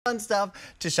fun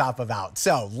stuff to shop about.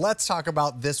 So let's talk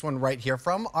about this one right here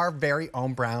from our very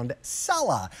own brand,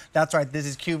 Sella. That's right, this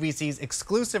is QVC's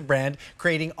exclusive brand,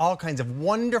 creating all kinds of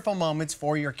wonderful moments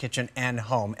for your kitchen and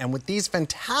home. And with these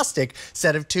fantastic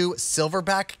set of 2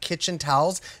 Silverbac kitchen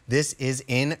towels, this is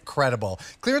incredible.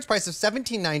 Clearance price of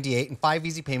 $17.98 and 5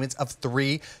 easy payments of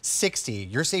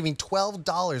 $3.60. You're saving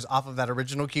 $12 off of that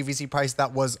original QVC price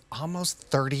that was almost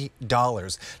 $30.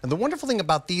 Now, the wonderful thing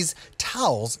about these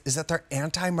towels is that they're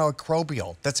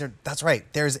antimicrobial. That's right.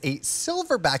 There's a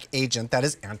Silverbac agent that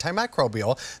is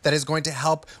antimicrobial that is going to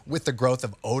help with the growth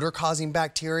of odor-causing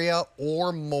bacteria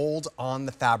or mold on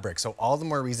the fabric. So all the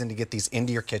more reason to get these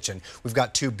into your kitchen. We've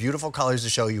got 2 beautiful colors to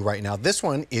show you right now. This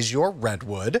one is your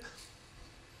redwood.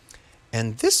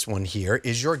 And this one here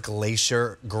is your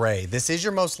glacier gray. This is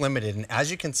your most limited, and as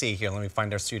you can see here, let me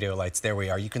find our studio lights. There we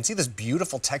are. You can see this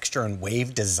beautiful texture and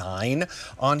wave design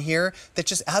on here that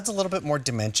just adds a little bit more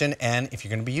dimension. And if you're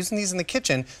going to be using these in the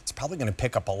kitchen, it's probably going to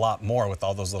pick up a lot more with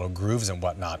all those little grooves and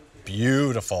whatnot.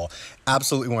 Beautiful.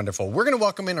 Absolutely wonderful. We're going to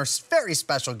welcome in our very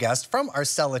special guest from our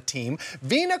Sella team.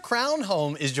 Vina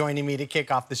Crownholm is joining me to kick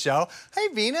off the show. Hey,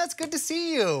 Vina, it's good to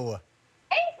see you.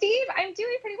 Hey, Steve, I'm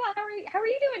doing pretty well. How are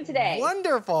you doing today?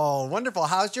 Wonderful, wonderful.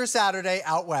 How's your Saturday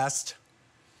out west?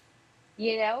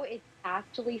 You know, it's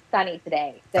actually sunny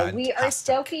today. So Fantastic. We are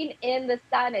soaking in the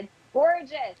sun. It's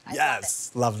gorgeous.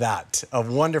 Yes, love that.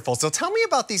 Wonderful. So tell me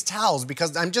about these towels,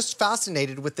 because I'm just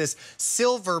fascinated with this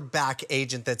Silverbac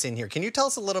agent that's in here. Can you tell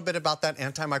us a little bit about that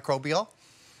antimicrobial?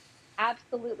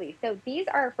 Absolutely. So these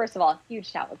are, first of all,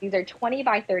 huge towels. These are 20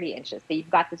 by 30 inches. So you've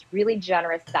got this really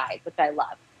generous size, which I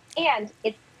love. And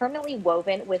it's permanently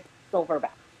woven with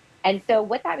Silverbac. And so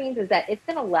what that means is that it's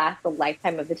going to last the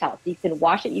lifetime of the towel. So you can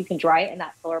wash it, you can dry it, and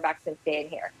that Silverbac's going to stay in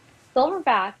here.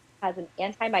 Silverbac has an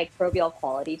antimicrobial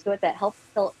quality to it that helps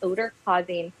kill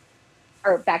odor-causing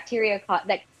or bacteria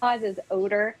that causes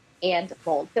odor and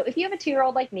mold. So if you have a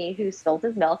 2-year-old like me who spills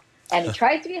his milk, and he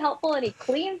tries to be helpful and he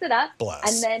cleans it up,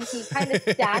 and then he kind of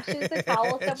stashes the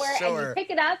towel somewhere, and you pick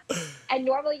it up, and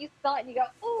normally you smell it and you go,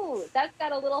 ooh, that's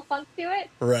got a little funk to it.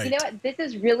 Right. You know what? This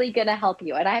is really going to help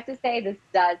you. And I have to say, this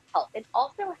does help. It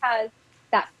also has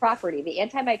that property, the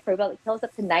antimicrobial, that kills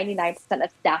up to 99% of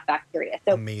staph bacteria.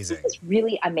 So amazing. This is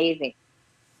really amazing.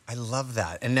 I love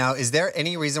that. And now, is there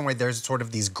any reason why there's sort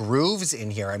of these grooves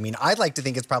in here? I mean, I'd like to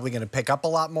think it's probably going to pick up a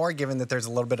lot more, given that there's a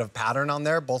little bit of pattern on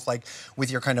there, both like with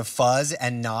your kind of fuzz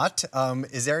and knot.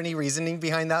 Is there any reasoning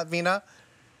behind that, Vina?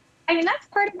 I mean, that's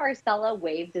part of our Sella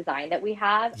wave design that we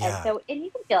have. Yeah. And so, and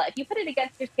you can feel it. If you put it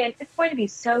against your skin, it's going to be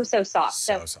so, so soft.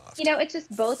 So soft. You know, it's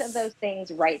just both of those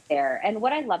things right there. And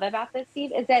what I love about this,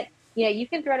 Steve, is that, you know, you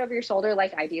can throw it over your shoulder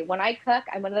like I do. When I cook,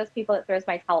 I'm one of those people that throws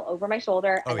my towel over my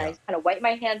shoulder, and I just kind of wipe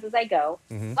my hands as I go.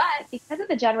 But because of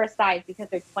the generous size, because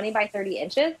they're 20 by 30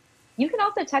 inches, you can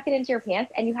also tuck it into your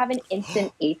pants, and you have an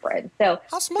instant apron. So,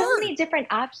 how smart. So many different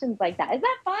options like that. Is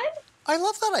that fun? I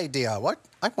love that idea. What?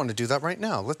 I want to do that right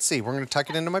now. Let's see. We're going to tuck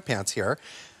it into my pants here.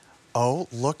 Oh,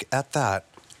 look at that.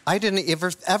 I didn't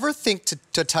ever think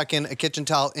to tuck in a kitchen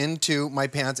towel into my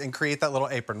pants and create that little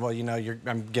apron. Well, you know,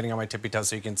 I'm getting on my tippy toes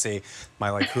so you can see my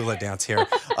like hula dance here.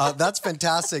 That's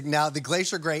fantastic. Now, the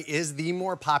Glacier Gray is the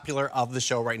more popular of the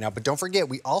show right now, but don't forget,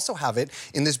 we also have it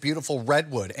in this beautiful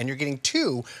redwood, and you're getting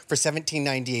 2 for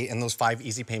 $17.98 and those 5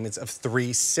 easy payments of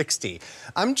 $3.60.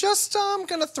 I'm just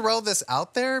gonna throw this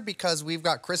out there because we've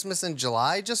got Christmas in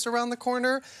July just around the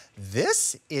corner.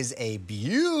 This is a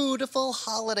beautiful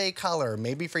holiday color,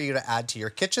 maybe for you to add to your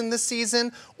kitchen this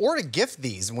season or to gift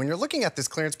these. When you're looking at this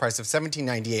clearance price of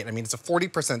 $17.98, I mean, it's a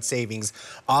 40% savings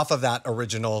off of that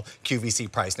original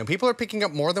QVC price. Now, people are picking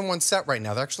up more than one set right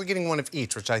now. They're actually getting one of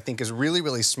each, which I think is really,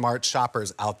 really smart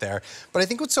shoppers out there. But I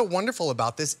think what's so wonderful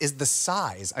about this is the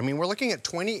size. I mean, we're looking at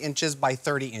 20 inches by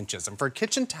 30 inches. And for a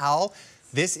kitchen towel,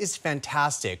 this is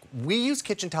fantastic. We use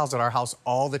kitchen towels at our house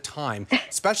all the time,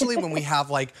 especially when we have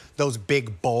like those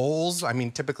big bowls. I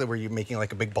mean, typically where you're making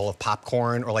like a big bowl of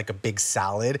popcorn or like a big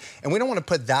salad. And we don't want to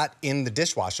put that in the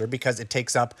dishwasher because it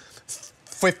takes up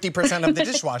 50% of the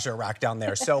dishwasher rack down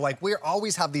there. So like we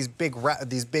always have these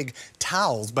big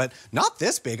towels, but not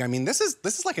this big. I mean, this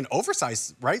is like an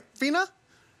oversized, right, Vina?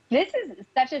 This is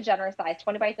such a generous size,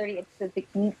 20 by 30. It's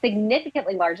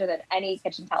significantly larger than any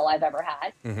kitchen towel I've ever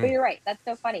had. But you're right. That's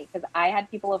so funny because I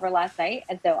had people over last night,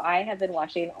 and so I have been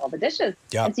washing all the dishes.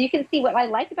 Yep. And so you can see what I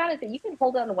like about it is that you can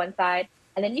hold it on one side,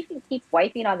 and then you can keep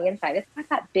wiping on the inside. It's got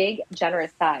that big,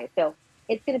 generous size. So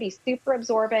it's going to be super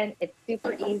absorbent. It's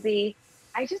super easy.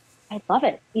 I love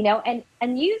it, you know, and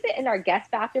use it in our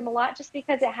guest bathroom a lot just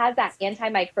because it has that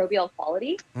antimicrobial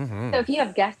quality. So if you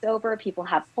have guests over, people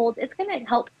have colds, it's going to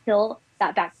help kill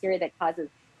that bacteria that causes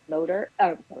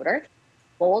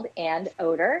mold and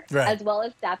odor, Right. as well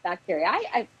as staph bacteria.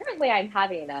 Currently I'm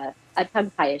having a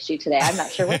tongue tie issue today. I'm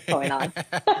not sure what's going on.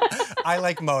 I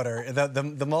like motor,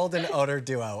 the mold and odor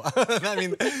duo. I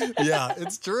mean, yeah,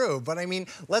 it's true. But I mean,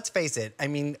 let's face it. I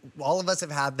mean, all of us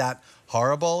have had that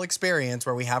horrible experience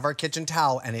where we have our kitchen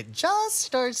towel and it just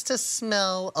starts to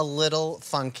smell a little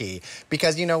funky.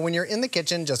 Because, you know, when you're in the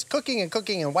kitchen just cooking and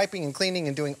wiping and cleaning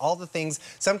and doing all the things,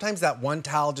 sometimes that one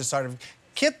towel just sort of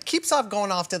keeps off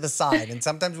going off to the side. And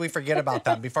sometimes we forget about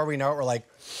that. Before we know it, we're like,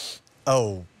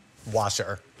 oh,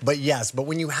 washer. But yes, but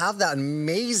when you have that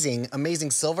amazing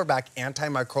Silverbac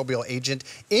antimicrobial agent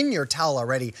in your towel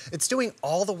already, it's doing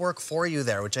all the work for you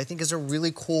there, which I think is a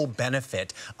really cool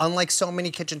benefit, unlike so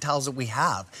many kitchen towels that we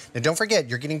have. Now, don't forget,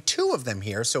 you're getting 2 of them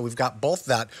here. So we've got both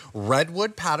that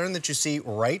redwood pattern that you see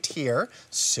right here.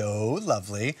 So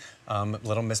lovely.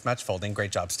 Little mismatch folding.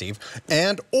 Great job, Steve.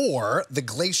 And or the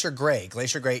Glacier Gray.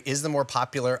 Glacier Gray is the more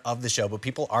popular of the show, but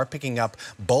people are picking up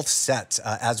both sets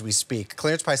as we speak.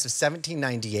 Clearance price of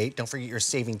 $17.98. Don't forget you're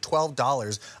saving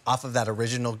 $12 off of that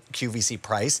original QVC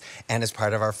price. And as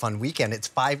part of our fun weekend, it's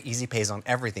 5 easy pays on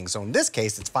everything. So in this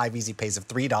case, it's 5 easy pays of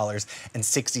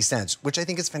 $3.60, which I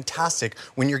think is fantastic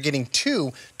when you're getting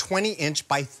 2 20-inch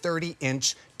by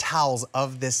 30-inch towels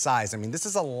of this size. I mean, this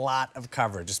is a lot of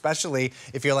coverage, especially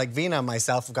if you're like Vina and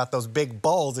myself, who've got those big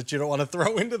bowls that you don't want to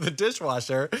throw into the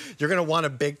dishwasher. You're going to want a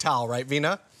big towel, right,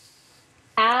 Vina?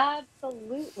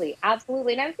 Absolutely,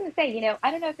 absolutely. And I was going to say, you know, I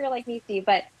don't know if you're like me, Steve,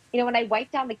 but, you know, when I wipe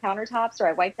down the countertops or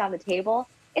I wipe down the table,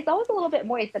 it's always a little bit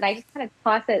moist, and I just kind of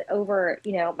toss it over,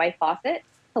 you know, my faucet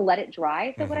to let it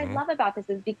dry. So what I love about this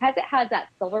is because it has that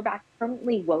Silverbac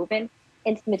permanently woven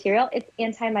into the material, it's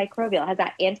antimicrobial. It has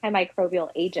that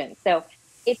antimicrobial agent. So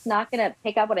it's not going to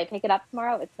pick up when I pick it up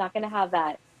tomorrow. It's not going to have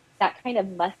that kind of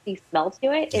musty smell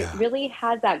to it. Yeah. It really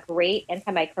has that great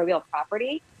antimicrobial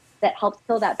property that helps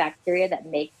kill that bacteria that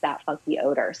makes that funky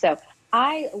odor. So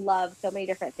I love so many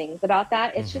different things about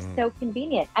that. It's just so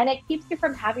convenient. And it keeps you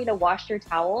from having to wash your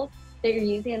towels that you're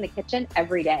using in the kitchen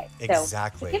every day.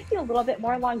 Exactly. So it gives you a little bit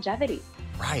more longevity.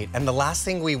 Right, and the last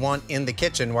thing we want in the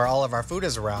kitchen where all of our food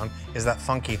is around is that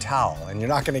funky towel, and you're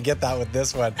not gonna get that with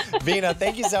this one. Vina,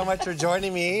 thank you so much for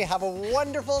joining me. Have a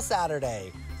wonderful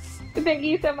Saturday. Thank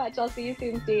you so much. I'll see you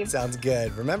soon, Steve. Sounds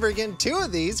good. Remember, again, 2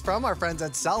 of these from our friends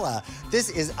at Sella. This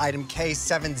is item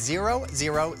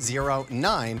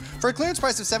K70009 for a clearance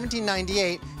price of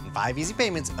 $17.98 and 5 easy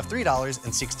payments of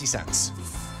 $3.60.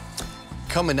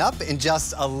 Coming up in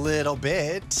just a little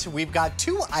bit, we've got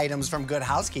 2 items from Good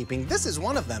Housekeeping. This is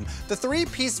one of them, the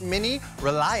 3-piece mini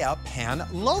Relaya pan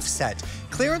loaf set.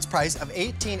 Clearance price of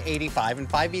 $18.85 and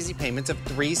 5 easy payments of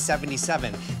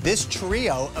 $3.77. This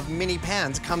trio of mini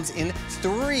pans comes in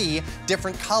 3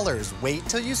 different colors. Wait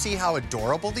till you see how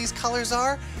adorable these colors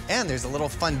are, and there's a little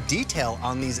fun detail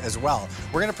on these as well.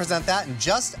 We're gonna present that in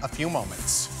just a few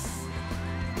moments.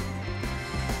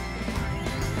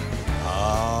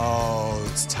 Oh,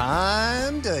 it's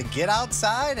time to get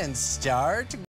outside and start